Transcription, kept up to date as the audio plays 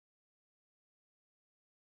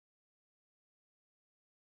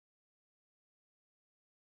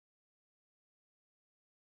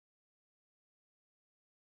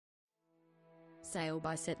sale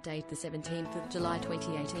by set date the 17th of July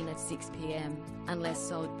 2018 at 6 p.m, unless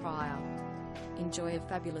sold prior. Enjoy a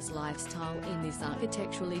fabulous lifestyle in this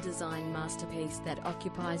architecturally designed masterpiece that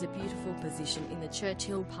occupies a beautiful position in the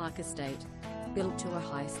Churchill Park estate. Built to a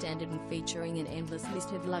high standard and featuring an endless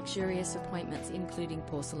list of luxurious appointments including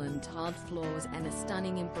porcelain tiled floors and a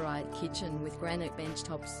stunning and bright kitchen with granite bench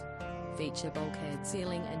tops. Feature bulkhead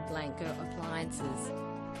ceiling and blanco appliances.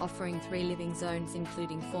 Offering 3 living zones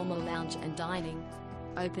including formal lounge and dining.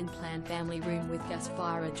 Open-plan family room with gas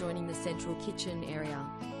fire adjoining the central kitchen area.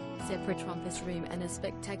 Separate rumpus room and a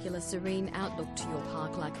spectacular serene outlook to your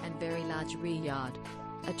park-like and very large rear yard.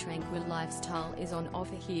 A tranquil lifestyle is on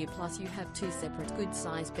offer here, plus you have 2 separate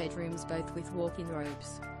good-sized bedrooms both with walk-in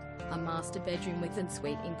robes. A master bedroom with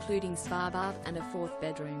ensuite including spa bath and a 4th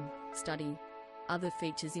bedroom, study. Other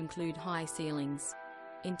features include high ceilings,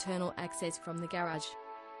 internal access from the garage,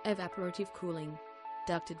 evaporative cooling,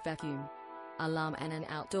 ducted vacuum, alarm and an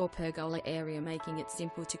outdoor pergola area, making it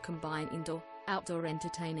simple to combine indoor-outdoor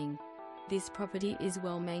entertaining. This property is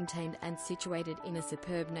well maintained and situated in a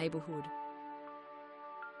superb neighborhood.